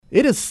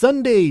It is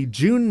Sunday,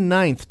 June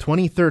 9th,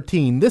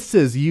 2013. This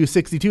is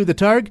U62 The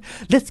Targ.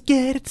 Let's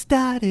get it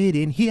started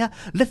in here.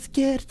 Let's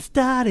get it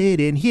started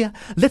in here.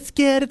 Let's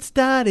get it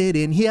started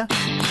in here.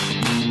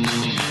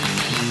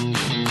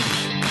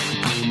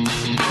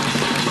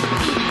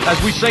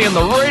 As we say in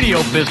the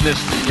radio business,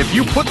 if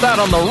you put that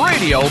on the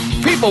radio,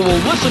 people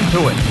will listen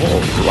to it.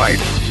 All right,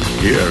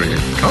 here it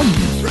comes.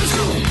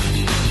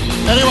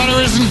 Anyone who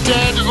isn't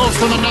dead or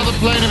from another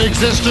plane of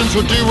existence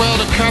would do well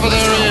to cover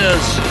their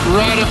ears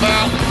right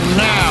about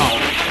now.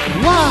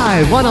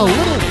 Live on a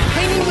little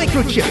tiny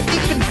microchip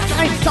deep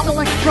inside some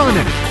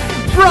electronics,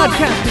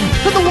 broadcasting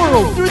to the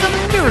world through the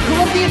miracle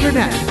of the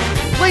internet.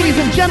 Ladies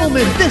and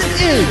gentlemen, this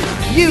is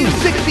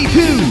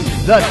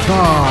U62 The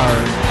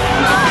Targ.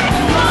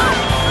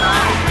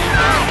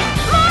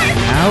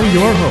 Now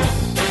your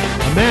host,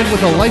 a man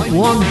with a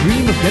lifelong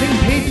dream of getting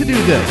paid to do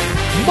this,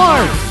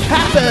 Mark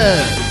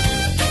Kappas.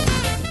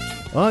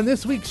 On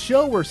this week's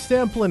show, we're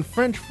sampling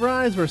French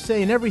fries, we're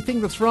saying everything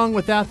that's wrong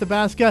with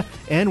Athabasca,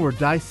 and we're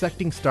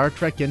dissecting Star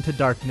Trek Into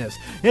Darkness.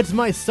 It's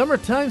my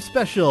summertime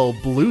special,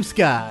 Blue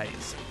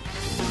Skies.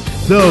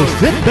 So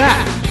sit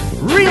back,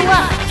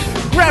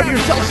 relax, grab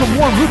yourself some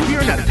warm root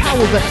beer and a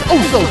towel that's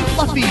oh so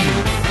fluffy.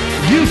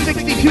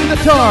 U62 The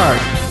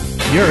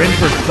Targ, you're in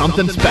for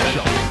something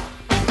special.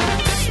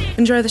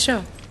 Enjoy the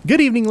show.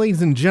 Good evening,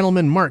 ladies and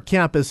gentlemen. Mark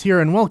Kappas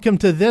here, and welcome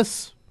to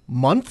this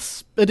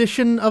month's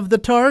edition of The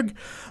Targ.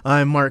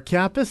 I'm Mark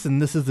Kappas,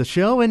 and this is the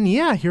show, and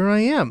yeah, here I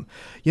am.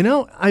 You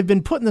know, I've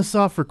been putting this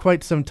off for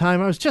quite some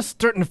time. I was just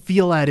starting to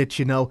feel at it,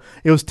 you know.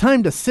 It was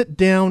time to sit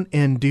down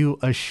and do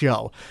a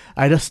show.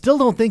 I just still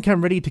don't think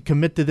I'm ready to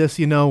commit to this,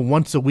 you know,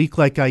 once a week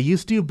like I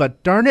used to,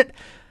 but darn it,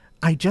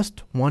 I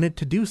just wanted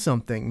to do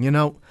something, you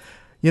know.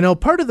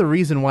 Part of the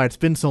reason why it's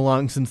been so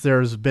long since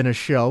there's been a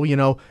show, you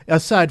know,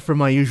 aside from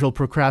my usual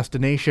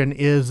procrastination,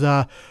 is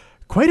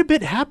quite a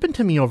bit happened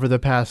to me over the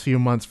past few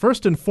months.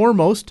 First and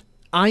foremost,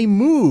 I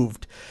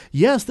moved.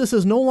 Yes, this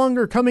is no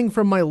longer coming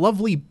from my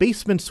lovely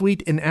basement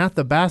suite in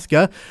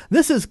Athabasca.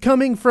 This is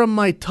coming from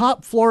my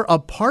top floor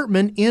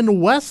apartment in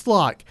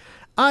Westlock.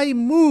 I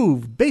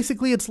moved.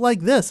 Basically, it's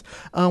like this.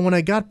 When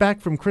I got back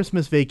from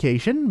Christmas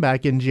vacation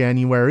back in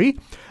January,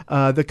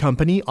 the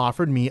company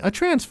offered me a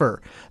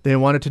transfer. They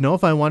wanted to know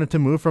if I wanted to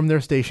move from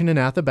their station in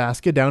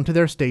Athabasca down to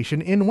their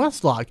station in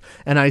Westlock.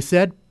 And I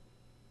said,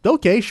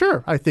 okay,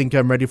 sure. I think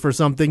I'm ready for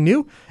something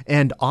new.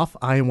 And off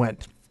I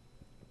went.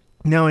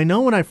 Now, I know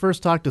when I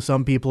first talked to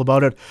some people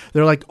about it,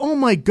 they're like, oh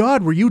my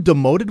God, were you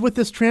demoted with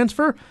this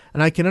transfer?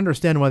 And I can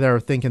understand why they were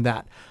thinking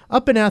that.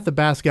 Up in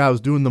Athabasca, I was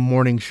doing the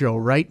morning show,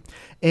 right?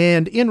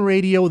 And in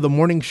radio, the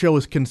morning show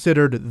is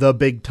considered the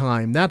big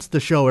time. That's the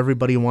show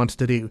everybody wants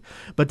to do.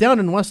 But down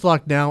in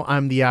Westlock now,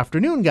 I'm the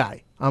afternoon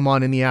guy. I'm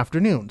on in the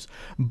afternoons.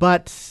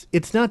 But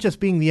it's not just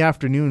being the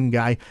afternoon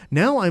guy.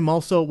 Now I'm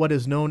also what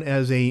is known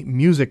as a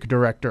music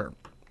director.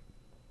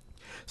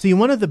 See,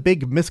 one of the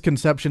big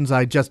misconceptions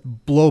I just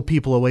blow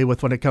people away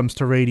with when it comes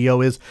to radio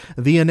is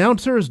the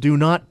announcers do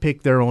not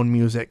pick their own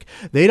music.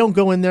 They don't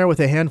go in there with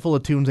a handful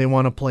of tunes they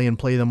want to play and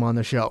play them on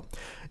the show.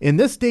 In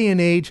this day and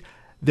age,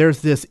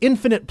 there's this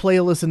infinite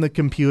playlist in the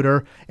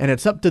computer, and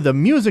it's up to the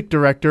music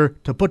director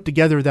to put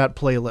together that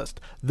playlist.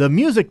 The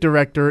music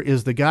director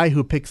is the guy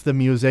who picks the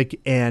music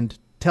and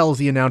tells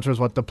the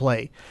announcers what to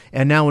play.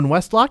 And now in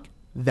Westlock,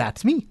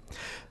 that's me.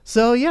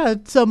 So yeah,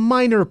 it's a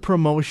minor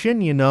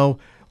promotion, you know.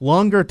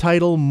 Longer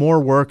title,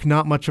 more work,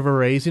 not much of a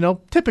raise, you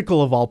know,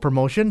 typical of all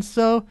promotions.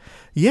 So,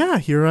 yeah,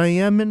 here I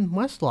am in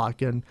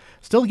Westlock and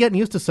still getting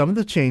used to some of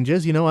the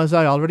changes. You know, as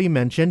I already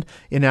mentioned,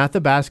 in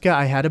Athabasca,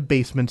 I had a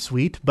basement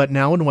suite, but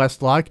now in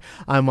Westlock,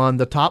 I'm on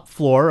the top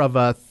floor of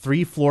a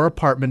 3-floor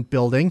apartment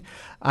building.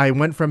 I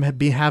went from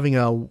having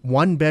a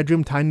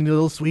 1-bedroom tiny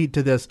little suite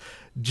to this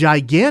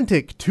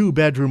gigantic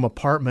 2-bedroom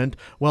apartment.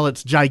 Well,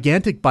 it's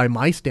gigantic by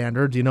my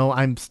standards. You know,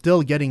 I'm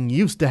still getting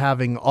used to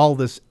having all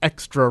this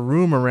extra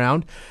room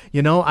around.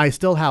 You know, I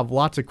still have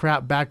lots of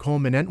crap back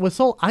home in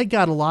Entwistle. I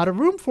got a lot of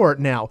room for it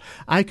now.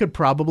 I could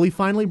probably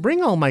finally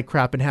bring all my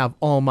crap and have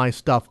all my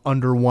stuff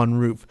under one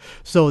roof.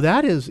 So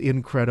that is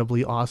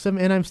incredibly awesome,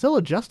 and I'm still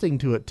adjusting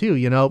to it too,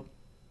 you know.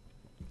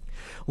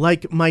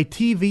 Like, my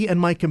TV and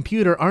my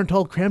computer aren't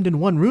all crammed in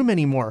one room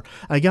anymore.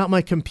 I got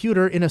my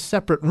computer in a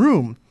separate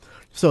room.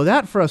 So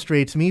that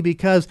frustrates me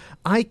because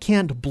I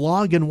can't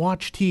blog and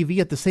watch TV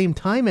at the same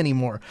time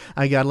anymore.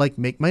 I gotta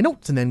make my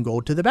notes and then go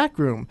to the back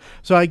room.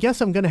 So I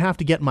guess I'm gonna have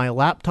to get my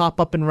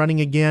laptop up and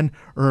running again,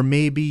 or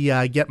maybe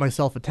get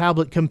myself a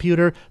tablet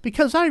computer,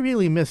 because I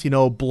really miss, you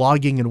know,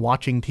 blogging and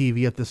watching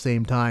TV at the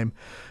same time.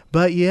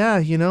 But yeah,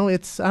 you know,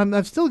 it's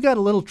I've still got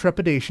a little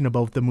trepidation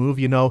about the move.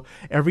 You know,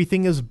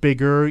 everything is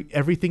bigger,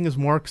 everything is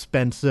more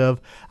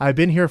expensive. I've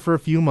been here for a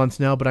few months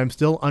now, but I'm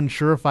still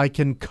unsure if I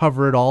can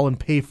cover it all and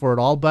pay for it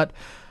all. But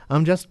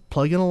I'm just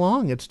plugging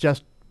along. It's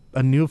just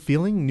a new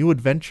feeling, new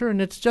adventure,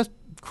 and it's just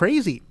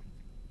crazy.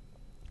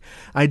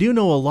 I do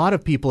know a lot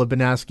of people have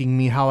been asking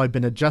me how I've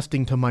been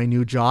adjusting to my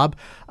new job,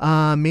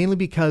 mainly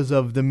because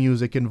of the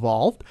music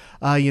involved.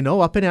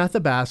 Up in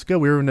Athabasca,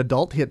 we were an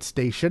adult hit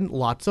station,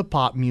 lots of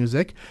pop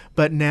music,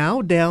 but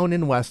now down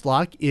in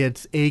Westlock,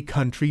 it's a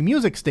country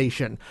music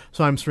station,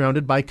 so I'm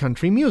surrounded by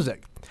country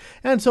music.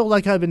 And so,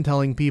 like I've been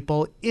telling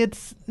people,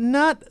 it's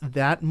not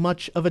that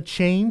much of a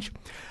change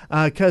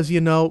because,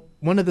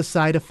 one of the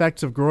side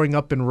effects of growing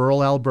up in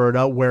rural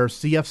Alberta where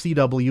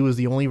CFCW is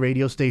the only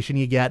radio station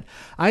you get,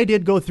 I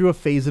did go through a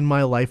phase in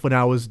my life when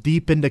I was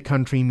deep into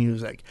country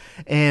music.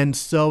 And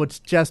so it's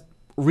just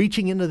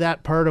reaching into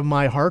that part of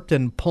my heart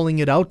and pulling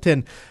it out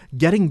and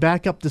getting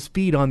back up to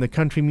speed on the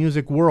country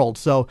music world.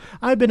 So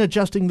I've been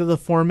adjusting to the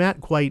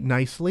format quite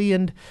nicely.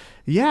 And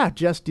yeah,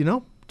 just, it's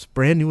a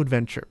brand new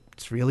adventure.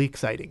 It's really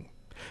exciting.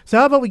 So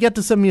how about we get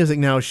to some music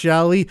now,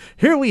 shall we?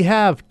 Here we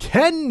have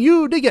Can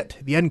You Dig It?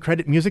 The end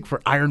credit music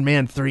for Iron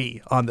Man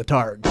 3 on the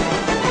Targ.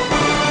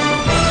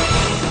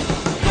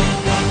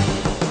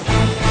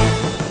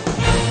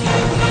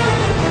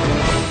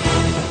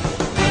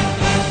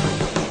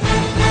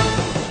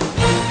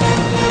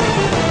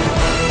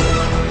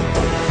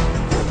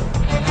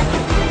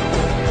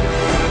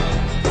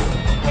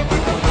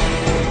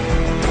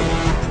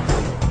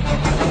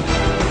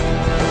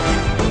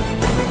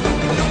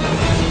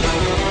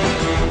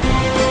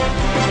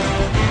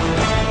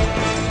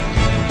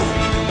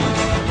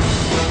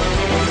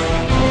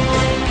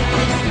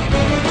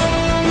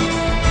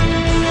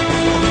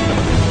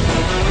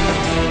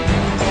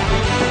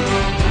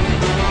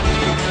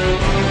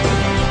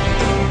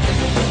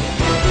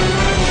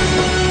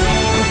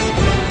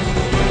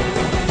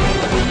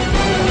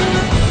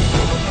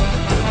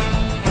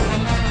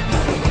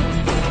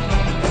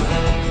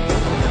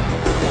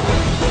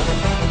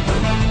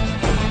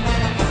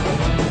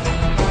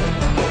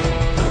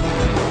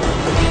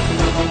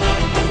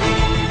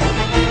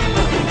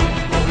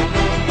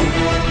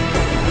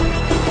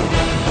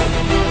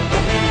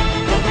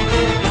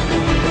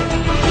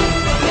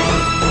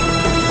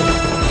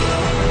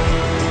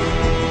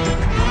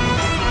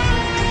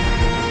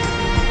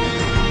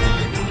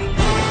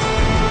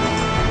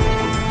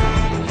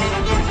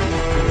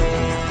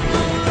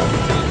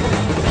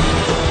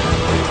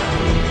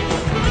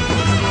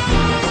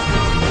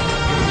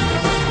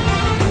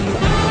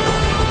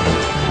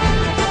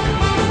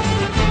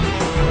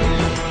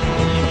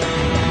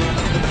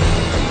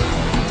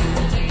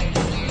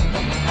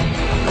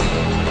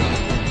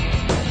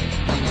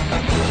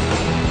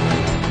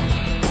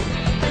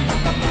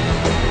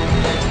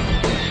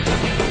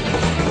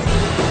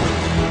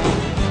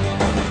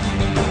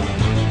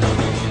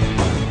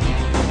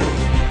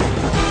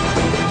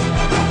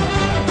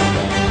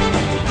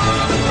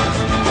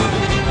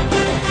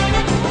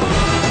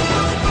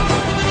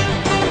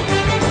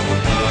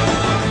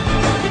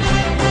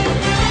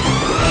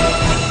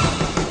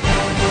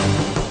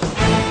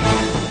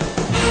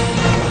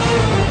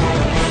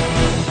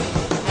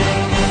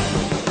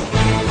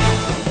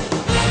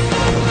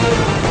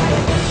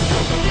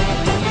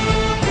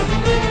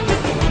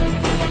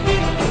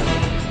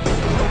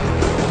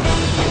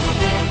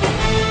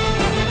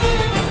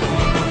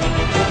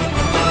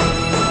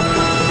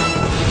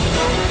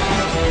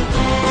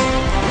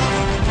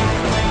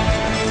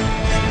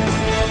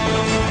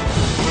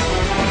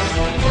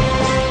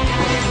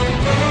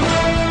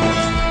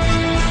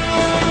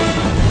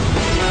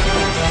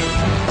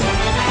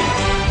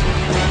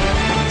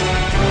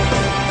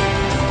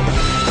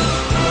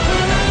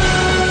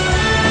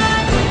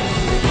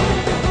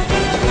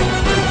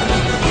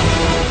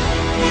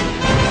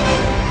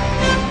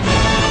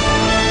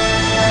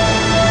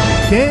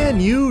 Can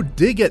you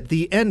dig it?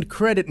 The end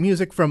credit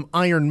music from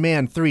Iron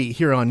Man 3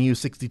 here on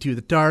U62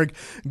 The Targ.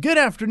 Good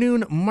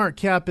afternoon, Mark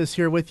Kappas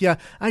here with you.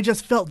 I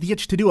just felt the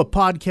itch to do a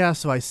podcast,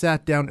 so I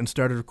sat down and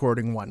started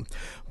recording one.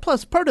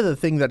 Plus, part of the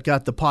thing that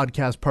got the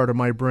podcast part of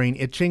my brain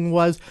itching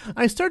was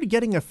I started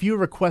getting a few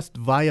requests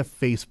via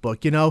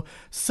Facebook.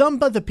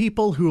 Some of the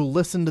people who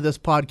listen to this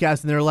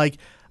podcast and they're like,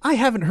 I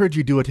haven't heard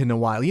you do it in a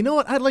while. You know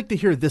what? I'd like to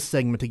hear this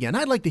segment again.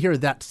 I'd like to hear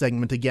that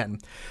segment again.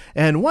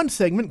 And one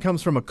segment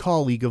comes from a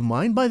colleague of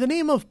mine by the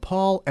name of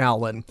Paul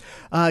Allen.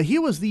 He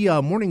was the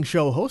morning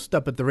show host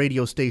up at the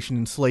radio station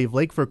in Slave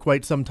Lake for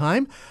quite some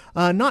time.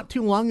 Not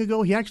too long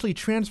ago, he actually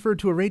transferred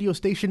to a radio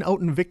station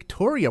out in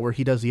Victoria where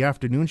he does the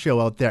afternoon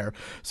show out there.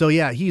 So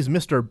yeah, he's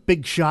Mr.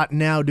 Big Shot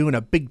now, doing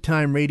a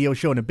big-time radio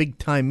show in a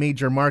big-time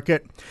major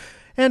market.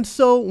 And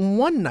so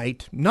one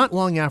night, not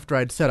long after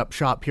I'd set up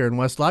shop here in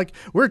Westlock,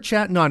 we're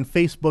chatting on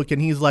Facebook and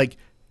he's like,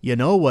 you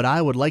know what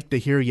I would like to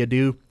hear you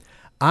do?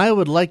 I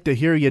would like to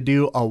hear you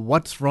do a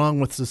What's Wrong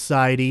with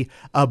Society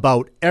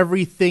about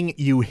everything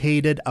you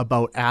hated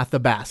about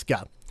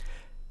Athabasca.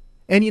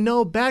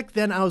 And back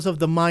then I was of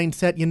the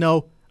mindset,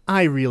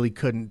 I really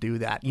couldn't do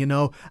that.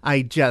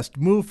 I just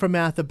moved from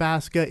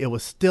Athabasca. It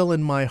was still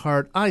in my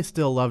heart. I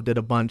still loved it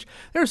a bunch.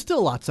 There's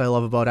still lots I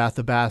love about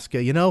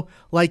Athabasca,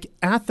 like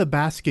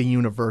Athabasca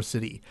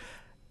University.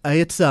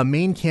 Its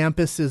main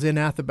campus is in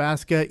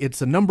Athabasca. It's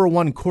the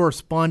 #1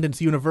 correspondence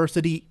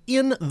university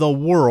in the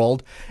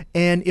world,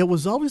 and it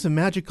was always a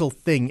magical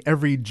thing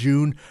every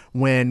June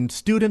when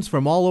students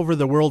from all over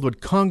the world would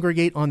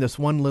congregate on this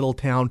one little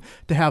town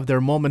to have their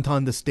moment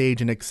on the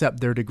stage and accept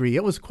their degree.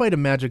 It was quite a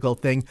magical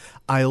thing.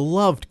 I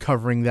loved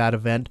covering that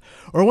event.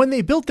 Or when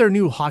they built their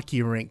new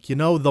hockey rink,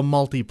 the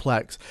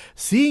multiplex,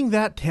 seeing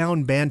that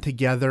town band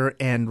together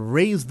and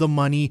raise the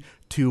money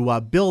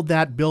to build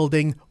that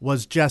building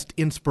was just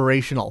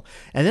inspirational.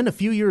 And then a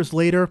few years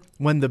later,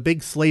 when the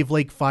big Slave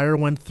Lake fire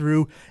went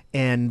through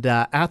and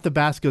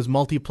Athabasca's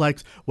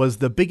multiplex was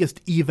the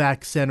biggest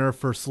evac center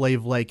for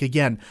Slave Lake.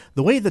 Again,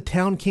 the way the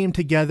town came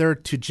together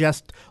to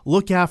just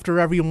look after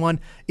everyone,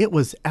 it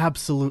was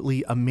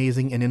absolutely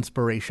amazing and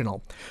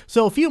inspirational.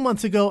 So a few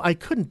months ago, I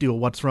couldn't do a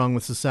What's Wrong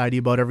with Society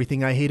about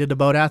everything I hated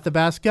about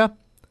Athabasca,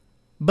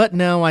 but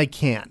now I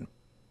can.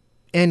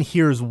 And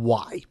here's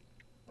why.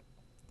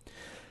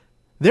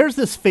 There's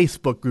this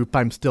Facebook group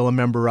I'm still a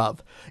member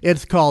of.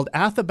 It's called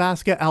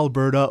Athabasca,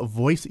 Alberta,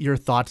 Voice Your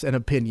Thoughts and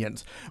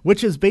Opinions,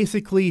 which is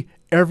basically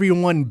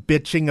everyone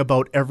bitching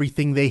about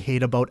everything they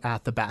hate about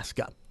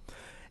Athabasca.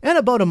 And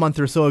about a month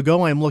or so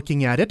ago, I'm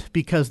looking at it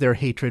because their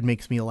hatred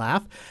makes me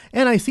laugh,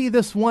 and I see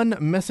this one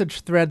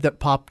message thread that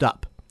popped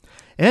up.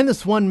 And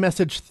this one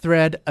message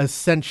thread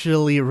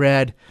essentially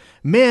read,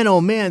 "Man,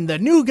 oh man, the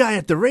new guy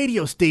at the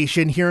radio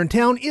station here in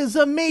town is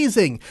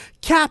amazing.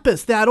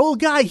 Kappas, that old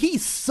guy, he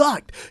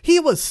sucked. He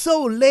was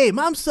so lame.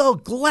 I'm so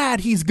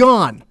glad he's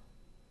gone."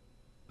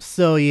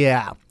 So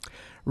yeah,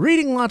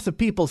 reading lots of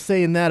people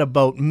saying that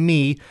about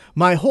me,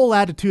 my whole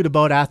attitude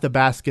about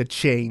Athabasca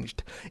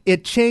changed.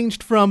 It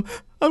changed from,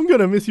 "I'm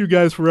gonna miss you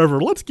guys forever,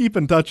 let's keep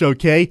in touch,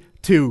 okay?"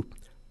 to,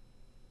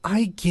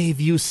 "I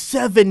gave you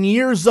 7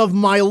 years of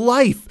my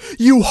life,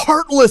 you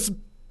heartless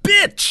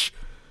bitch!"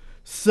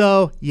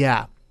 So,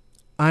 yeah,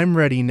 I'm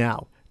ready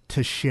now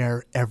to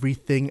share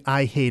everything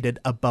I hated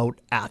about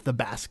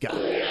Athabasca.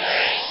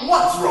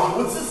 What's wrong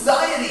with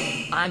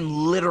society?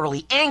 I'm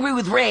literally angry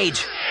with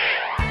rage.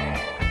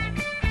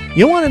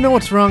 You want to know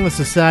what's wrong with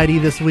society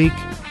this week?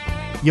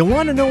 You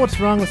want to know what's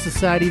wrong with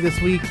society this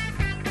week?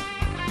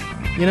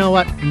 You know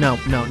what? No.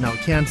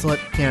 Cancel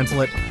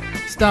it.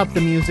 Stop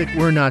the music.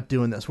 We're not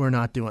doing this.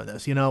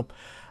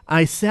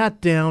 I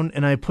sat down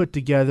and I put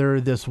together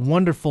this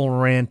wonderful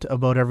rant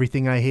about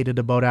everything I hated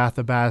about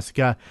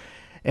Athabasca.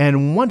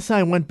 And once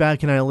I went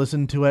back and I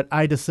listened to it,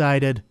 I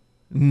decided,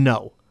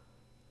 no,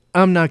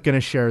 I'm not going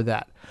to share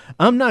that.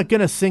 I'm not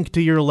going to sink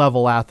to your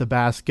level,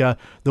 Athabasca,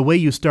 the way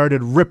you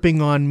started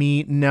ripping on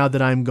me now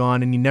that I'm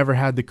gone and you never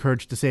had the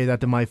courage to say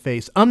that to my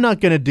face. I'm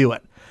not going to do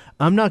it.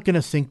 I'm not going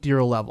to sink to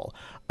your level.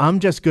 I'm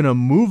just going to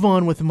move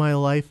on with my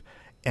life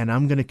and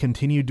I'm going to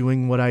continue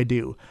doing what I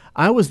do.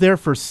 I was there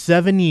for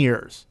 7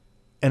 years.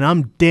 And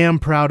I'm damn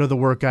proud of the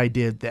work I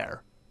did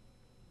there.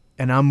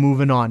 And I'm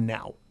moving on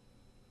now.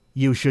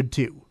 You should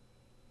too.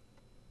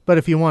 But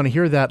if you want to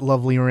hear that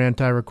lovely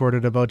rant I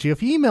recorded about you,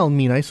 if you email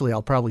me nicely,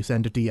 I'll probably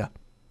send it to you.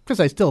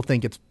 Because I still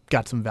think it's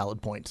got some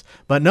valid points.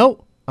 But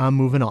no, I'm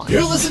moving on.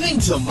 You're listening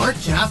to Mark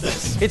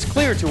Kappas. It's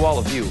clear to all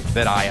of you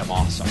that I am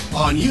awesome.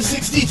 On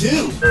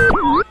U62,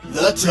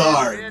 The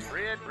Targ.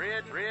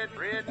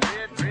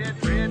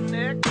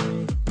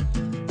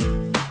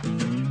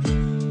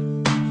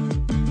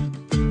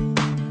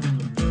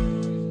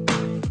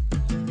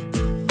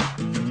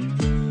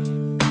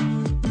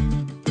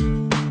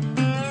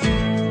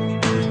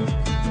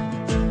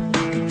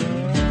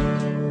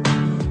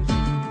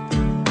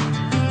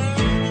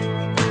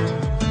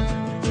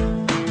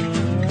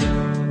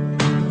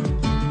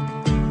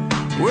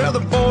 Well, the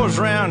boys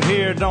round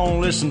here don't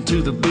listen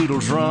to the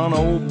Beatles run.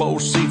 Old Bo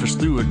Cephas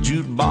threw a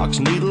jukebox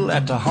needle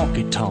at the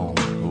honky-tonk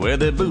where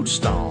they boot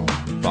stomp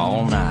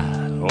all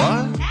night.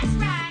 What? That's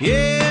right.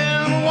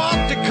 Yeah, and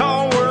what they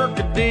call work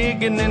a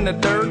digging in the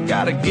dirt.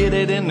 Gotta get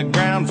it in the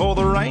ground before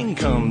the rain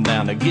come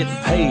down to get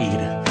paid,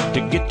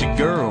 to get the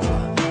girl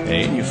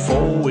in your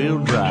four-wheel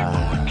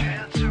drive.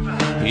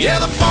 Yeah,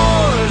 the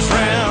boys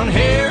round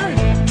here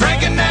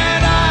drinking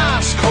that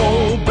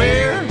ice-cold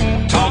beer,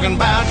 talking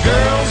about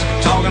girls,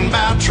 talking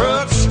about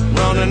trucks,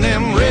 running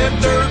them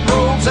red dirt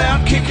roads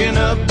out, kicking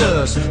up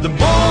dust. The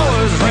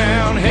boys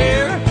round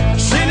here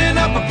sending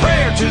up a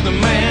prayer to the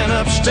man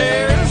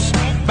upstairs.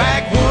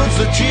 Backwoods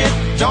legit,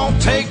 don't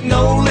take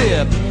no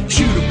lip.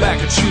 Shoot her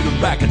back and shoot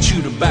her back and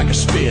shoot her back a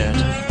spit.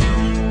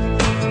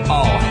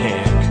 Oh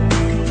heck.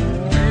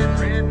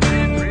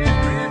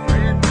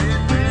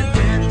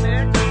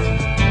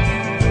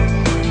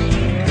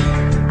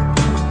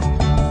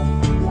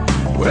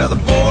 Well, the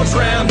boys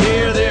round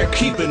here, they're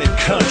keeping it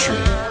country.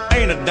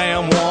 Ain't a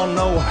damn one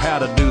know how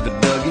to do the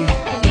Dougie.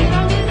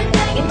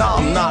 No,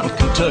 I'm not in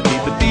Kentucky,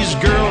 but these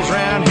girls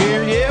round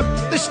here, yep,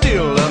 they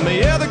still love me.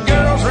 Yeah, the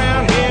girls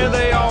round here,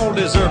 they all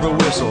deserve a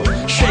whistle.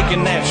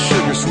 Shaking that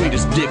sugar sweet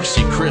as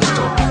Dixie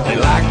Crystal. They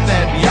like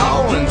that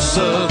yawling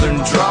southern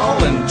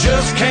drawl and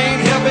just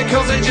can't help it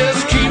cause they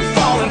just keep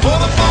falling for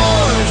the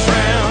boys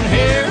round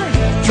here,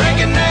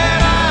 drinking that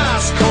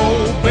ice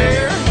cold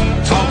beer,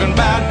 talking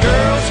about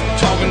girls,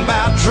 talking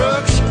about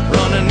trucks,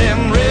 running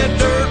them red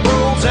dirt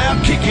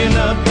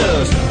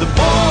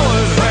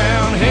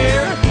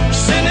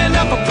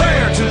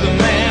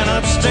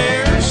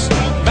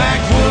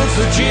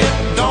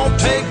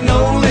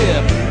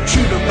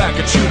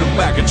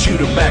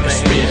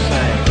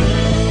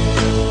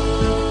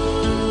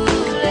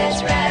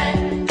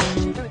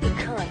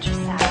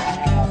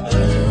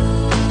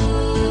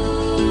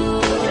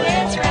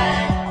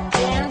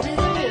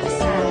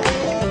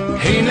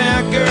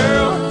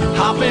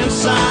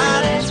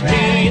side.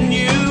 Me and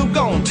you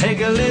gonna take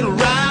a little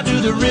ride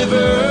to the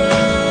river.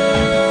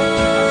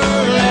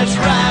 Let's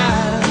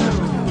ride.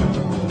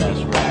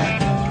 That's right.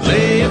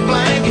 Lay a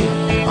blanket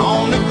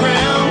on the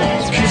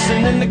ground.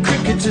 Kissing in the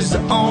crickets is the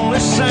only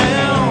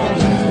sound.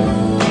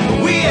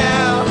 We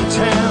out of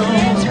town.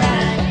 That's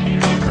right.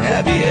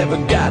 Have you ever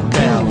got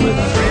down with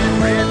a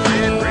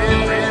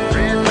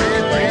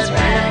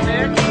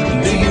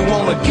do you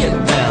wanna get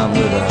down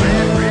with a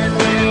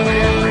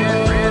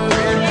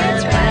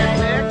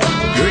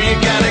girl, you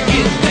gotta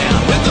get down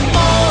with the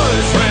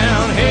boys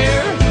round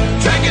here,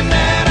 drinking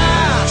that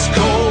ice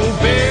cold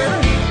beer,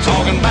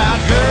 talking about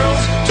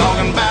girls,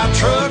 talking about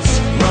trucks,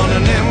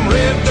 running them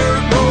red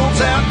dirt roads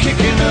out,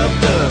 kicking up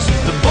dust.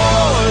 The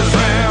boys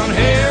round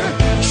here,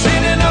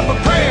 sending up a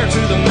prayer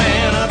to the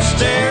man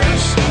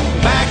upstairs.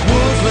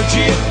 Backwoods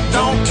legit,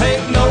 don't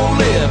take no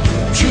lip.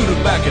 Chew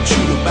tobacco,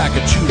 chew tobacco,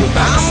 chew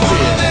tobacco. I'm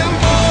one of them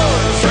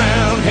boys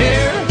round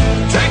here,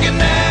 drinking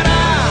that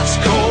ice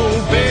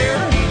cold beer,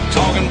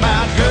 talking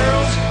about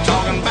girls,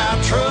 talking about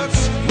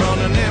trucks,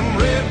 running them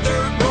red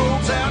dirt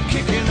roads out,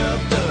 kicking up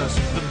dust.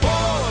 The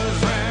boys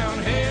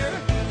round here.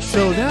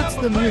 So that's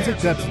the music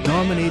that's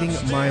dominating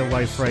my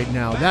life right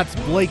now. That's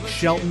Blake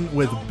Shelton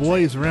with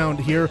Boys Round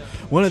Here,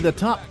 one of the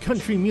top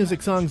country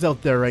music songs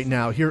out there right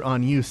now, here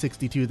on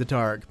U62 The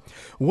Targ.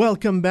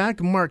 Welcome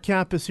back. Mark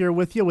Kappas here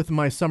with you with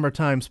my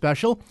summertime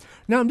special.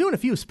 Now, I'm doing a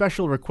few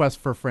special requests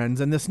for friends,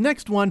 and this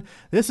next one,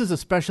 this is a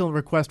special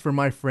request for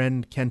my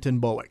friend Kenton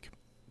Bowick.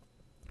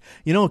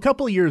 You know, a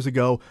couple of years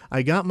ago,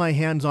 I got my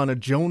hands on a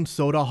Jones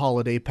Soda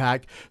holiday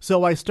pack,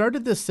 so I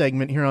started this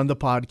segment here on the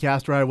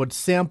podcast where I would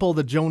sample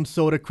the Jones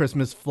Soda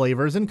Christmas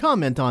flavors and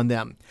comment on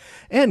them.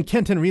 And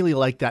Kenton really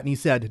liked that, and he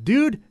said,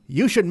 "Dude,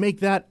 you should make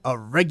that a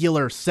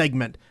regular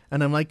segment."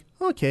 And I'm like,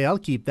 okay, I'll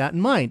keep that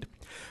in mind.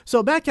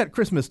 So back at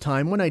Christmas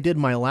time, when I did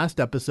my last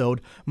episode,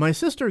 my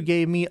sister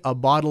gave me a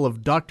bottle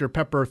of Dr.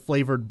 Pepper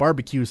flavored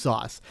barbecue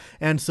sauce,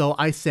 and so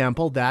I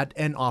sampled that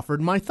and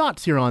offered my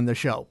thoughts here on the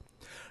show.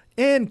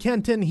 And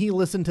Kenton, he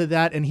listened to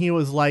that and he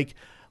was like,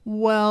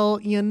 well,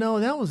 you know,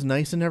 that was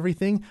nice and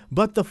everything,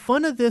 but the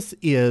fun of this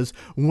is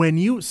when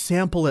you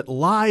sample it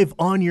live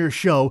on your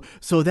show,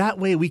 so that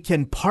way we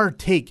can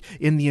partake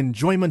in the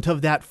enjoyment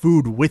of that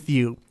food with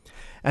you.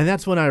 And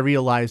that's when I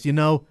realized, you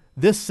know,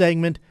 this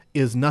segment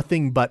is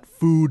nothing but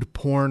food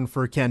porn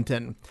for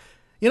Kenton.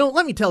 You know,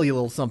 let me tell you a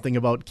little something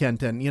about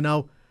Kenton. You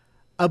know,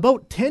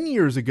 about 10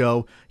 years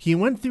ago, he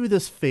went through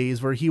this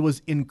phase where he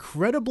was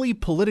incredibly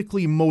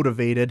politically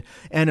motivated,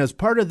 and as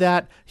part of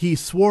that, he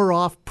swore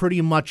off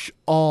pretty much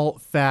all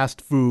fast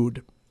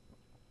food.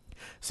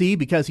 See,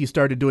 because he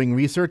started doing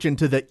research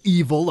into the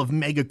evil of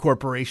mega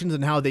corporations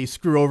and how they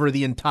screw over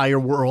the entire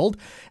world,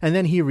 and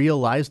then he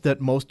realized that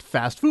most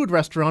fast food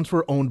restaurants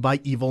were owned by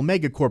evil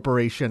mega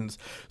corporations.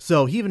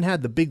 So he even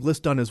had the big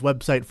list on his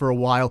website for a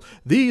while.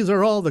 These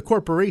are all the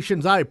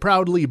corporations I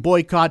proudly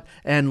boycott,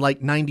 and like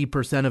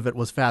 90% of it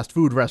was fast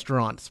food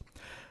restaurants.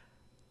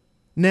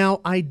 Now,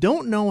 I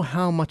don't know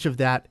how much of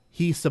that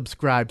he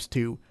subscribes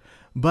to,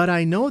 but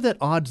I know that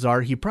odds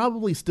are he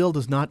probably still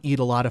does not eat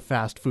a lot of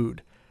fast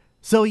food.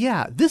 So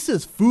yeah, this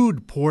is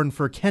food porn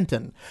for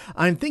Kenton.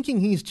 I'm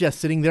thinking he's just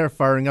sitting there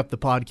firing up the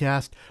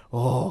podcast.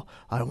 Oh,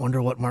 I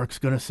wonder what Mark's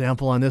going to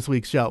sample on this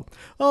week's show.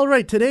 All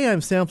right, today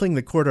I'm sampling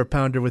the Quarter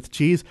Pounder with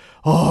cheese.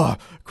 Oh,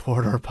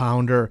 Quarter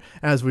Pounder.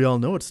 As we all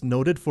know, it's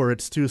noted for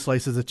its 2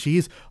 slices of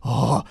cheese.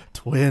 Oh,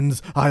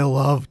 twins. I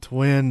love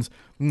twins.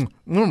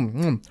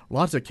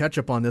 Lots of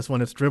ketchup on this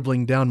one. It's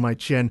dribbling down my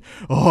chin.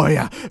 Oh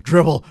yeah,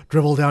 dribble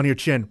down your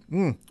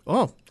chin.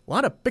 Oh, a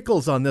lot of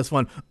pickles on this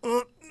one.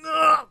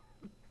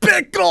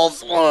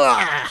 Pickles!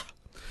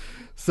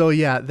 So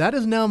yeah, that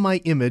is now my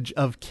image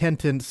of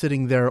Kenton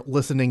sitting there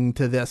listening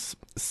to this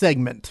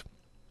segment.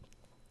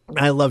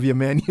 I love you,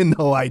 man. You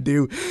know I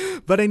do.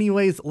 But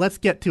anyways, let's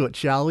get to it,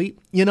 shall we?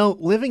 You know,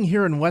 living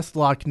here in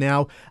Westlock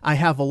now, I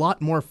have a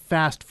lot more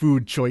fast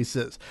food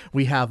choices.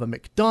 We have a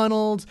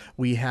McDonald's,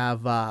 we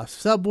have a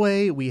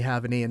Subway, we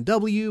have an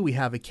A&W, we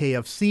have a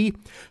KFC.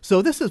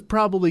 So this is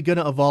probably going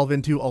to evolve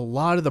into a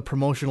lot of the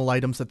promotional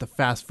items that the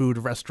fast food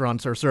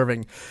restaurants are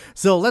serving.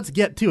 So let's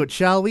get to it,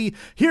 shall we?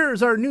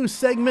 Here's our new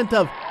segment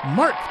of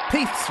Mark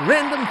Tastes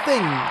Random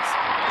Things.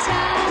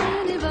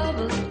 Tiny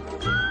bubbles.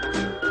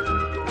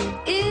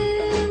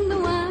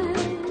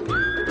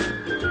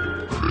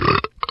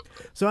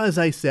 So as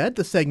I said,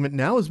 the segment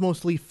now is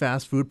mostly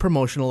fast food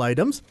promotional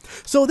items.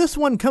 So this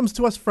one comes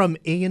to us from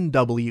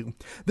A&W.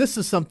 This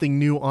is something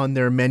new on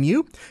their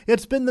menu.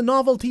 It's been the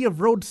novelty of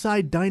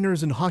roadside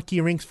diners and hockey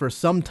rinks for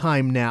some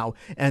time now,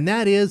 and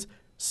that is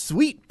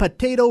sweet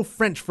potato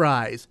French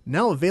fries,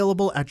 now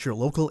available at your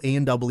local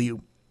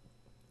A&W.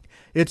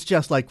 It's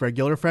just like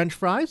regular French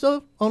fries,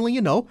 only,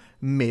 you know,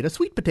 made of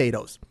sweet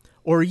potatoes.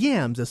 Or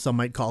yams, as some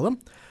might call them.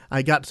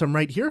 I got some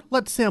right here.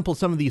 Let's sample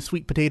some of these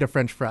sweet potato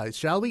French fries,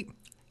 shall we?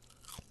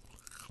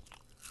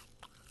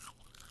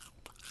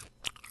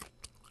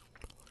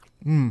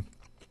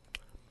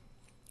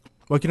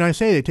 What can I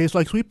say? They taste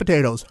like sweet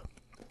potatoes.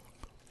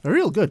 They're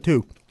real good,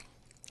 too.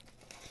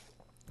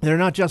 They're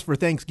not just for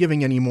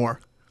Thanksgiving anymore.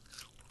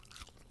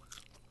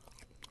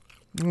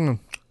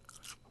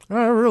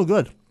 Real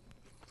good.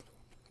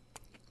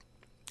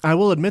 I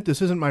will admit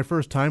this isn't my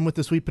first time with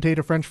the sweet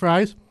potato French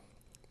fries.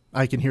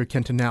 I can hear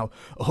Kenton now.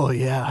 Oh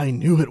yeah, I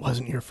knew it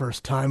wasn't your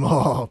first time.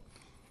 Oh.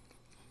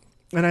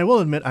 And I will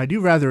admit, I do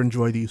rather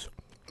enjoy these.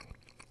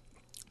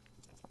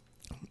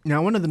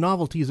 Now, one of the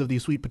novelties of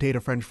these sweet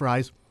potato French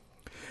fries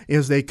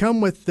is they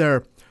come with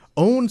their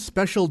own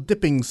special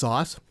dipping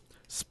sauce,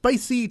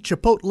 spicy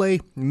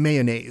chipotle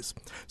mayonnaise.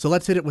 So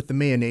let's hit it with the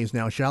mayonnaise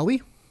now, shall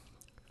we?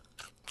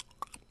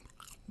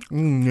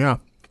 Yeah.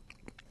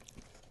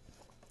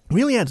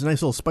 Really adds a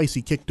nice little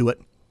spicy kick to it.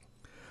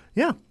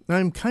 Yeah,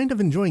 I'm kind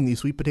of enjoying these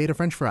sweet potato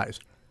French fries.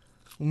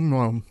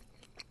 Yep,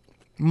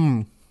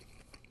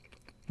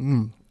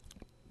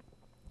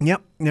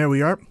 there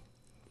we are.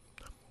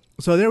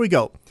 So there we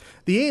go.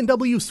 The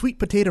A&W sweet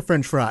potato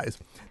French fries.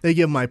 They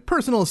give my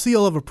personal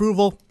seal of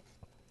approval.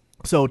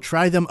 So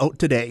try them out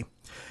today.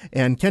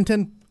 And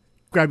Kenton,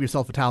 grab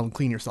yourself a towel and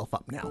clean yourself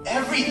up now.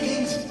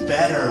 Everything's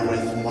better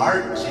with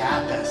Mark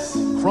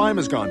Kappas. Crime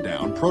has gone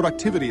down,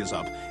 productivity is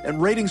up, and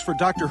ratings for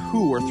Doctor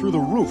Who are through the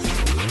roof.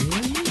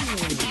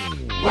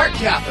 Mark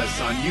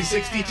Kappas on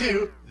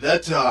U62, The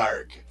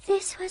Targ.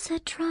 This was a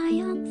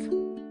triumph.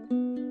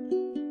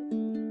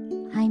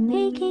 I'm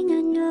making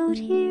a note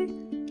here,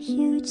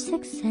 huge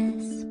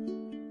success.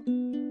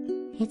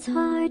 It's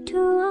hard to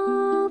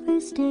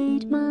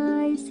overstate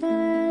my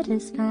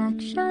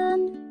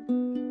satisfaction.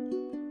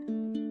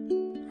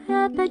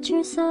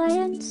 Aperture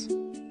science.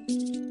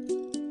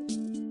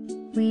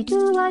 We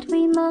do what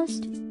we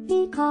must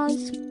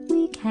because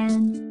we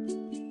can.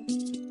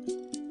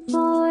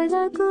 For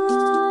the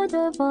good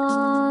of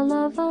all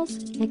of us,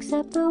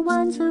 except the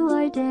ones who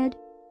are dead.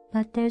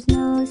 But there's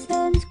no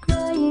sense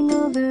crying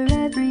over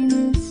every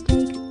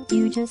mistake.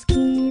 You just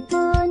keep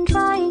on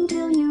trying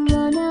till you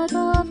run out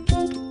of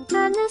cake.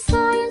 And the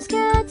science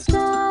gets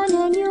done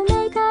and you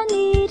make a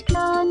neat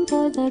gun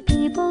for the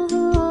people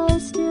who are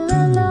still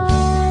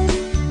alive.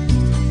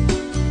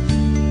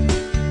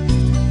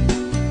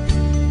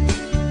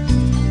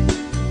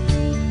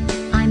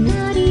 I'm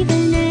not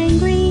even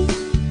angry.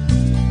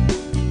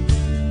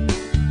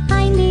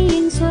 I'm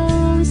being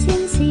so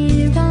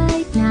sincere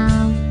right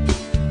now.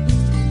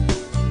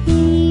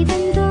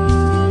 Even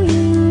though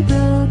you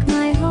broke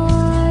my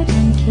heart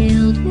and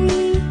killed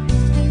me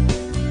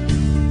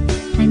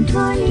and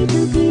tore me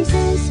to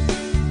pieces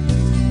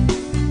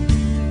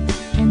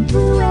and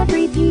threw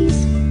every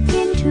piece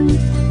into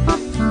a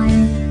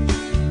fire.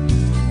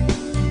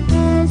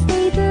 As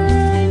they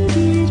burned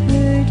it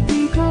hurt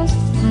because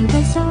I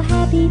was so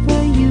happy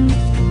for you.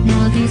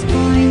 Now these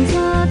points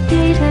of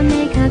data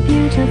make a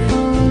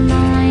beautiful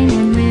line.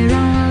 When we're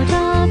out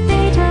of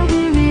data,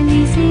 we're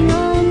releasing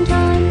on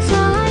time. So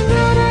I'm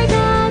glad I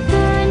got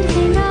burned.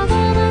 Think of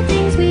all the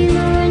things we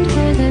learned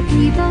for the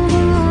people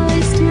who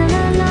are still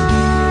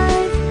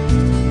alive.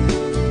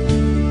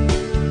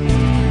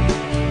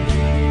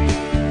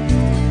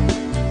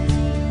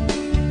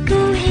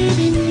 Go ahead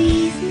and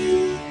leave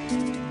me.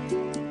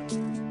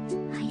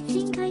 I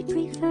think I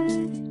prefer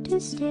to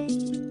stay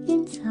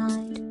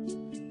inside.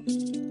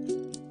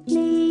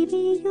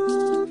 Maybe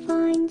you'll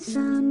find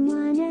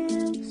someone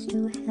else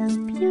to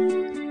help you.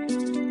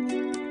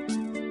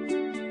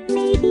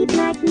 Maybe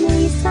Black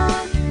Mesa.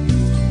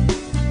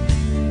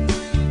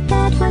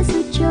 That was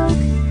a joke,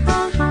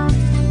 haha,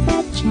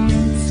 that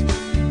chance.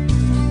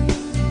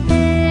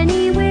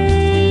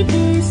 Anyway,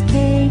 this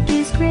cake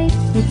is great.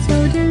 It's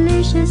so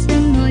delicious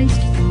and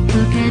moist.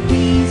 Look at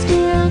me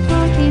still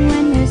talking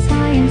when there's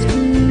science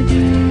to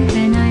do.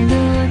 When I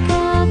look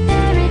up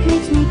there, it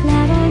makes me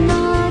glad I'm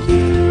not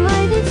you.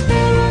 I've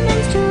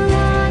experiments to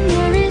run.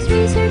 There is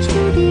research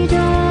to be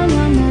done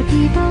on the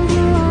people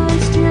who are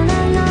still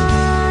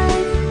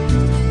alive.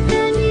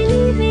 And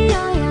believe me,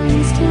 I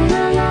am still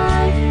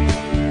alive.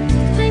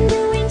 I'm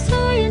doing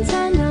science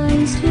and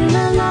I'm still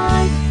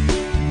alive.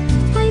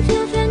 I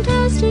feel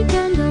fantastic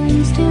and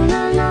I'm still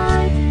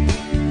alive.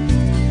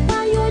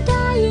 While you're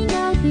dying,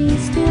 I'll be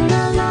still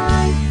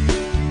alive.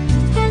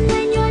 And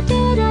when you're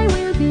dead, I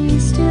will be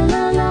still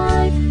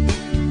alive.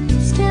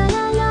 Still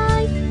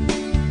alive.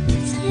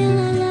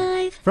 Still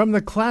alive. From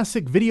the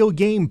classic video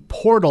game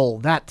Portal,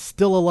 that's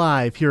still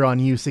alive here on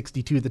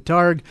U62 The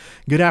Targ.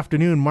 Good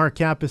afternoon, Mark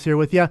Kappas here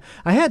with you.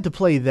 I had to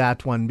play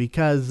that one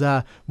because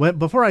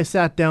before I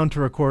sat down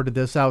to record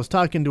this, I was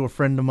talking to a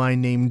friend of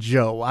mine named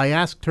Joe. I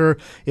asked her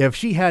if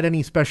she had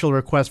any special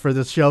requests for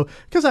this show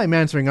because I'm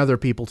answering other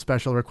people's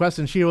special requests,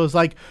 and she was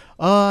like,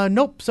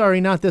 nope,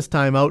 sorry, not this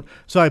time out.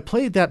 So I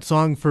played that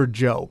song for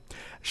Joe.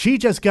 She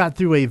just got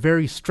through a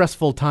very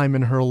stressful time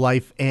in her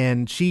life,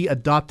 and she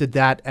adopted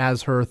that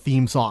as her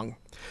theme song.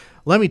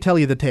 Let me tell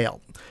you the tale.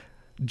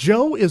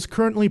 Joe is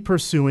currently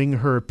pursuing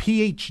her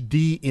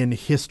PhD in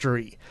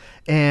history,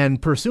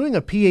 and pursuing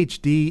a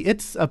PhD,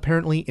 it's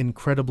apparently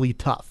incredibly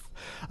tough.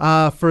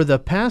 For the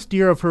past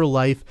year of her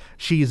life,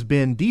 she's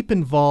been deep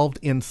involved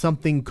in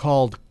something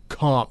called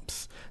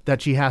comps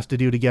that she has to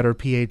do to get her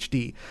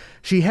PhD.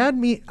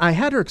 I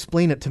had her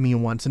explain it to me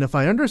once, and if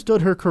I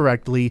understood her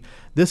correctly,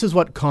 this is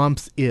what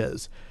comps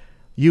is.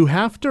 You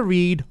have to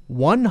read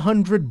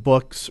 100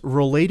 books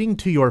relating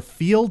to your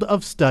field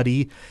of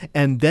study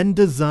and then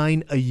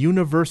design a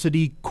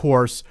university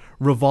course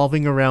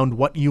revolving around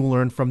what you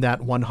learned from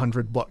that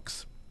 100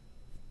 books.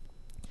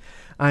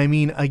 I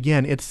mean,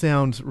 again, it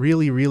sounds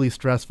really, really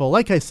stressful.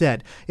 Like I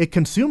said, it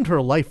consumed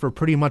her life for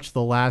pretty much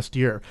the last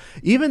year.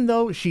 Even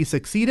though she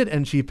succeeded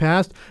and she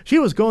passed, she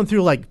was going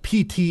through like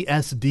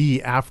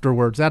PTSD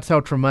afterwards. That's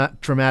how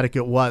traumatic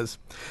it was.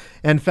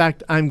 In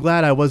fact, I'm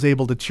glad I was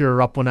able to cheer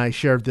her up when I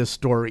shared this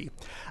story.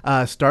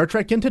 Star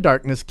Trek Into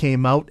Darkness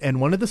came out, and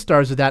one of the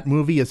stars of that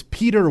movie is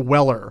Peter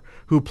Weller,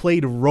 who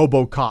played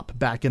RoboCop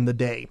back in the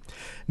day.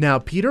 Now,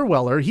 Peter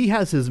Weller, he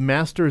has his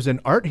master's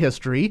in art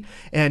history,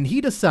 and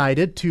he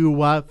decided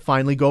to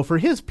finally go for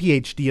his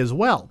PhD as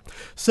well.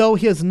 So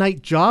his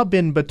night job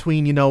in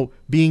between,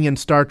 being in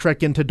Star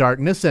Trek Into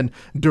Darkness and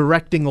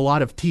directing a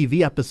lot of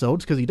TV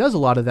episodes, because he does a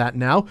lot of that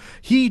now,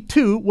 he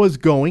too was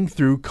going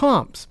through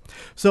comps.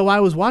 So I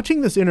was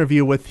watching this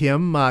interview with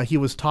him. He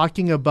was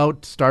talking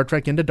about Star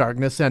Trek Into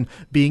Darkness and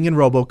being in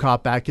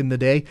RoboCop back in the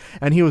day,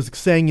 and he was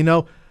saying, you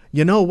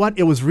know what?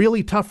 It was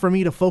really tough for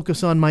me to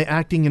focus on my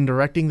acting and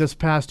directing this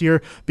past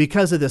year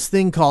because of this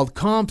thing called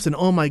comps, and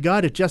oh my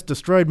God, it just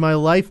destroyed my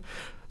life.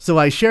 So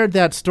I shared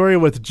that story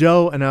with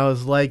Joe, and I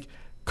was like,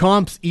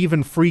 comps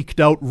even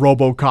freaked out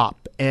RoboCop,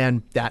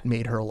 and that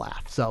made her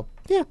laugh. So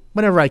yeah,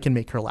 whenever I can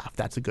make her laugh,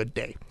 that's a good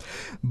day.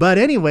 But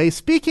anyway,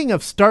 speaking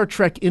of Star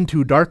Trek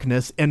Into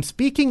Darkness, and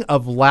speaking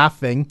of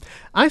laughing,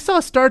 I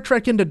saw Star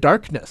Trek Into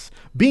Darkness.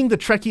 Being the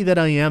Trekkie that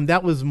I am,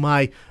 that was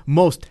my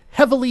most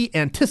heavily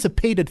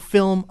anticipated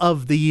film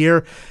of the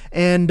year.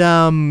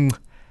 And,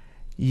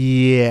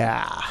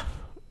 yeah,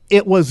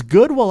 it was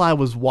good while I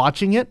was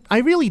watching it. I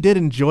really did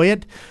enjoy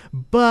it.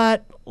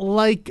 But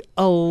like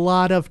a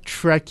lot of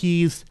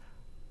Trekkies,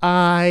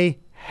 I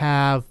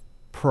have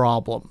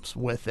problems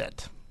with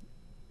it.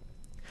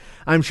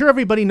 I'm sure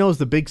everybody knows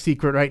the big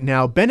secret right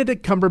now.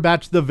 Benedict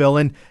Cumberbatch, the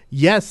villain,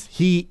 yes,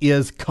 he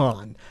is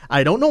Khan.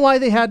 I don't know why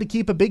they had to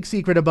keep a big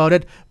secret about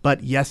it,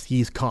 but yes,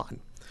 he's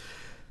Khan.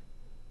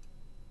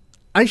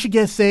 I should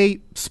say,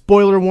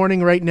 spoiler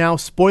warning right now.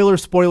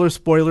 Spoilers.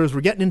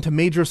 We're getting into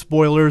major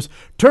spoilers.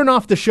 Turn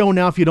off the show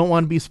now if you don't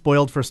want to be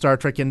spoiled for Star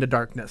Trek Into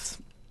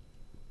Darkness.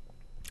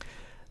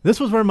 This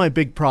was where my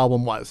big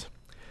problem was.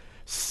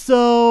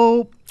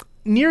 So,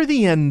 near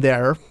the end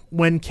there,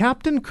 when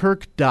Captain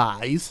Kirk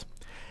dies,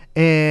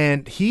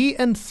 and he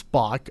and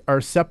Spock are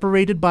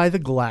separated by the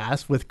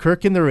glass with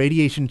Kirk in the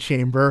radiation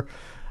chamber,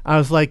 I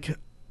was like,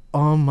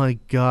 oh my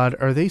God,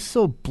 are they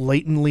so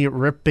blatantly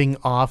ripping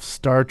off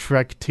Star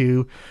Trek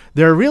 2?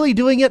 They're really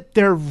doing it.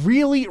 They're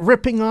really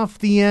ripping off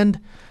the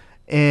end.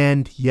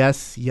 And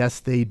yes,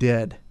 they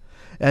did.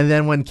 And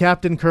then when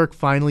Captain Kirk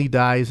finally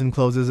dies and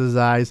closes his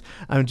eyes,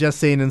 I'm just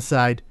saying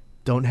inside,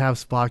 don't have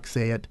Spock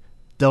say it.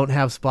 Don't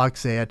have Spock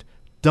say it.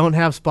 Don't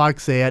have Spock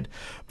say it.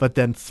 But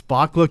then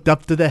Spock looked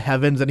up to the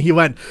heavens and he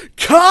went,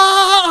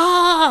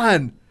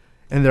 Khan!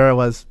 And there it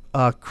was.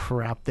 Oh,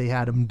 crap. They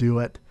had him do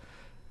it.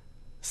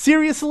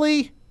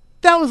 Seriously?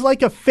 That was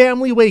like a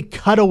Family Way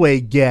cutaway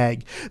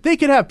gag. They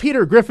could have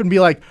Peter Griffin be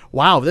like,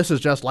 wow, this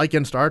is just like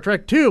in Star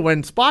Trek 2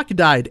 when Spock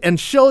died, and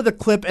show the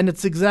clip and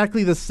it's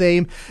exactly the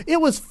same. It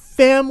was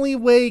Family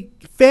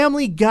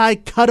Guy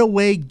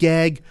cutaway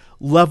gag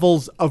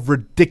levels of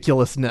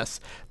ridiculousness.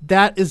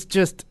 That is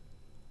just...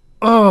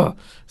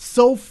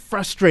 so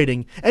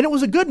frustrating. And it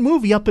was a good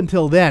movie up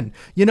until then.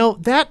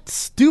 That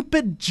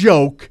stupid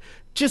joke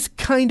just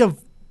kind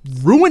of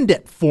ruined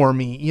it for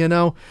me,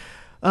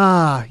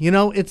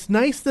 it's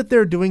nice that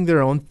they're doing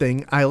their own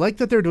thing. I like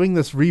that they're doing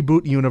this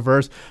reboot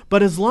universe,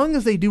 but as long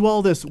as they do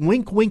all this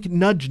wink, wink,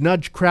 nudge,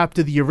 nudge crap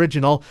to the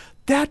original,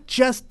 that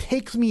just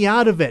takes me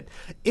out of it.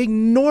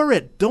 Ignore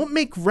it. Don't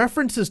make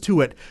references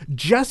to it.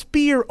 Just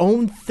be your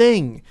own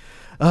thing.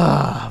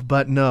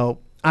 But no.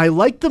 I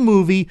liked the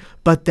movie,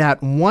 but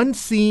that one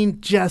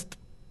scene just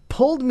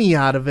pulled me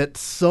out of it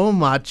so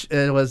much.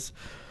 It was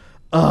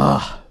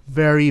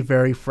very,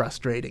 very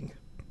frustrating.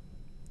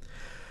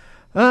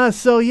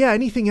 So yeah,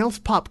 anything else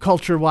pop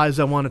culture-wise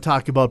I want to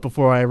talk about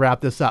before I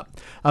wrap this up?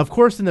 Of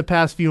course, in the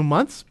past few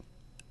months,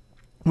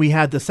 we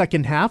had the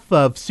second half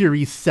of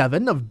Series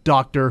 7 of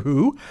Doctor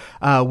Who.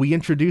 We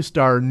introduced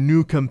our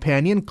new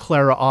companion,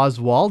 Clara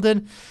Oswald,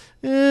 and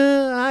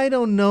I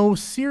don't know,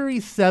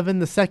 Series 7,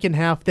 the second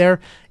half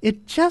there,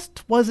 it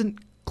just wasn't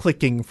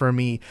clicking for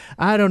me.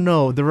 I don't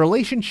know, the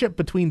relationship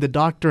between the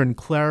Doctor and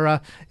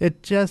Clara,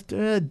 it just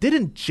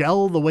didn't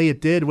gel the way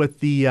it did with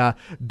the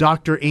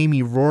Dr.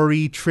 Amy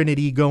Rory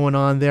Trinity going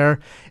on there.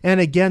 And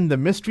again, the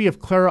mystery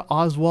of Clara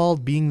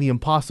Oswald being the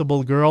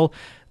impossible girl,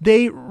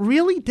 they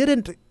really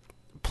didn't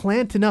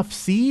plant enough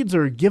seeds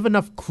or give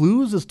enough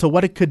clues as to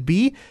what it could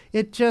be.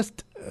 It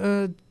just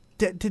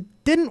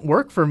didn't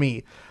work for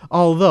me.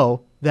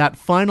 Although that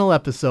final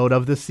episode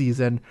of the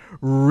season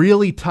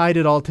really tied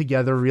it all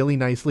together really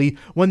nicely.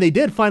 When they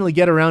did finally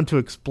get around to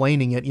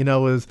explaining it, it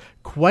was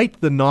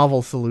quite the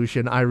novel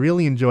solution. I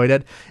really enjoyed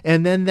it.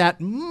 And then that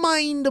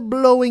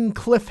mind-blowing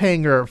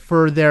cliffhanger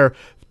for their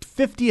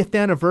 50th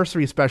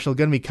anniversary special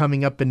going to be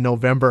coming up in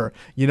November.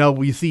 You know,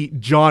 we see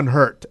John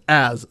Hurt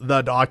as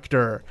the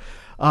Doctor.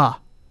 How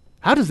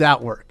does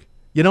that work?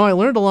 You know, I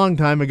learned a long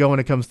time ago when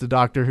it comes to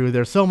Doctor Who,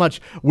 there's so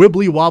much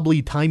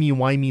wibbly-wobbly,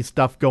 timey-wimey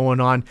stuff going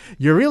on.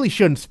 You really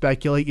shouldn't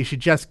speculate. You should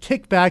just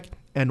kick back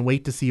and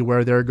wait to see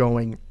where they're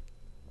going.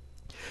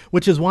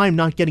 Which is why I'm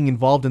not getting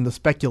involved in the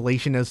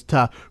speculation as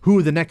to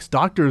who the next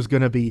Doctor is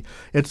going to be.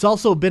 It's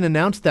also been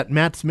announced that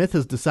Matt Smith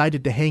has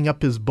decided to hang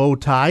up his bow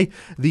tie.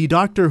 The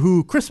Doctor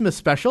Who Christmas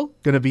special,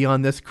 going to be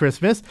on this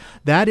Christmas.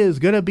 That is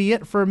going to be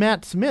it for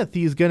Matt Smith.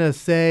 He's going to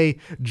say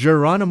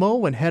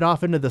Geronimo and head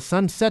off into the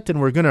sunset, and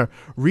we're going to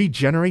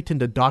regenerate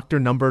into Doctor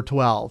number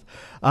 12.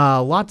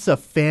 Lots of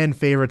fan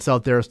favorites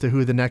out there as to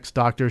who the next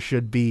Doctor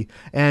should be,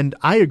 and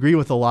I agree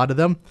with a lot of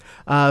them.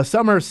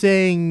 Some are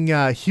saying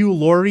Hugh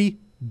Laurie,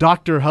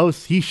 Dr.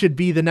 House, he should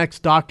be the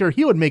next Doctor.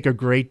 He would make a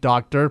great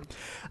Doctor.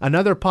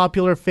 Another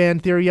popular fan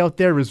theory out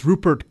there is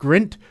Rupert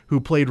Grint, who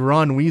played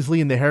Ron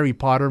Weasley in the Harry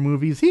Potter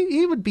movies.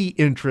 He would be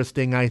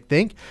interesting, I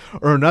think.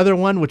 Or another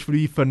one, which would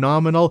be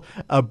phenomenal,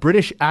 a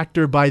British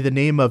actor by the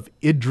name of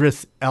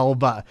Idris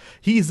Elba.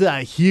 He's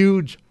a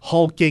huge,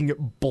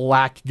 hulking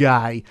black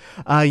guy.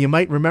 You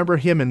might remember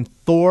him in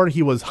Thor.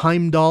 He was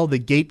Heimdall, the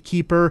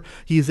gatekeeper.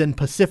 He's in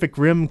Pacific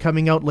Rim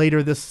coming out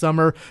later this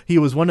summer. He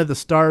was one of the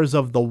stars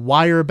of The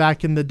Wire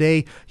back in the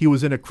day. He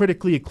was in a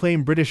critically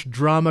acclaimed British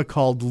drama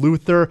called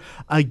Luther.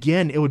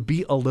 Again, it would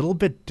be a little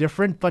bit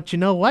different, but you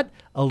know what?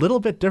 A little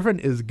bit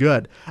different is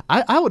good.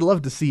 I would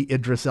love to see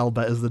Idris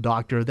Elba as the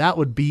Doctor. That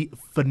would be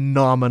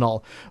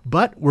phenomenal.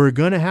 But we're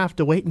going to have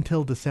to wait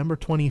until December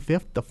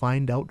 25th to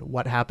find out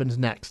what happens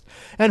next.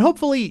 And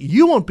hopefully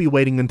you won't be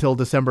waiting until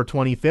December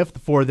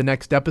 25th for the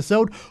next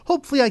episode.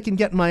 Hopefully I can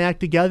get my act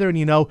together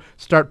and,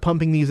 start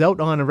pumping these out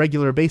on a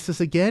regular basis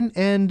again.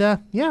 And,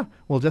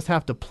 we'll just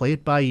have to play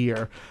it by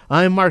ear.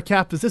 I'm Mark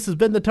Kappas. This has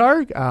been The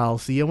Targ. I'll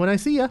see you when I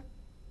see you.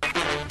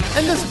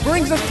 And this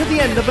brings us to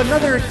the end of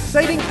another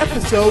exciting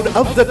episode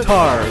of The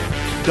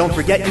Targ. Don't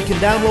forget you can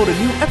download a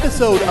new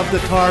episode of The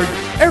Targ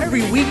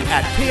every week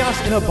at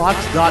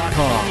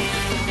chaosinabox.com.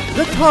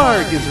 The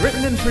Targ is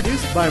written and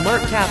produced by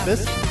Mark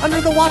Kappas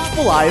under the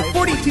watchful eye of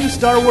 42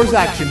 Star Wars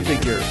action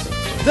figures.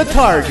 The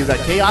Targ is a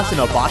Chaos in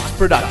a Box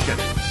production.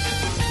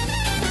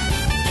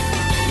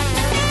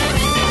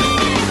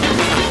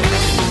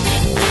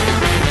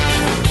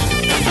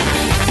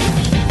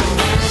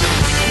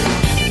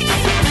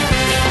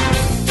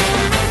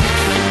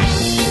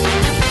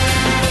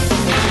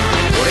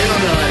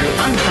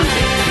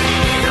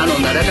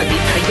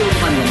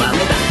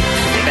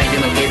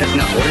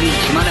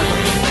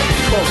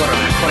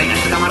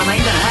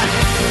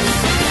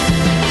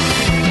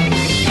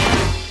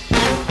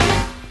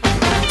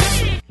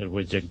 It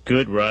was a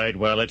good ride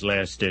while it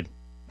lasted.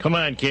 Come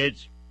on,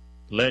 kids.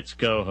 Let's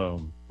go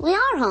home. We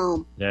are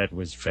home. That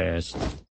was fast.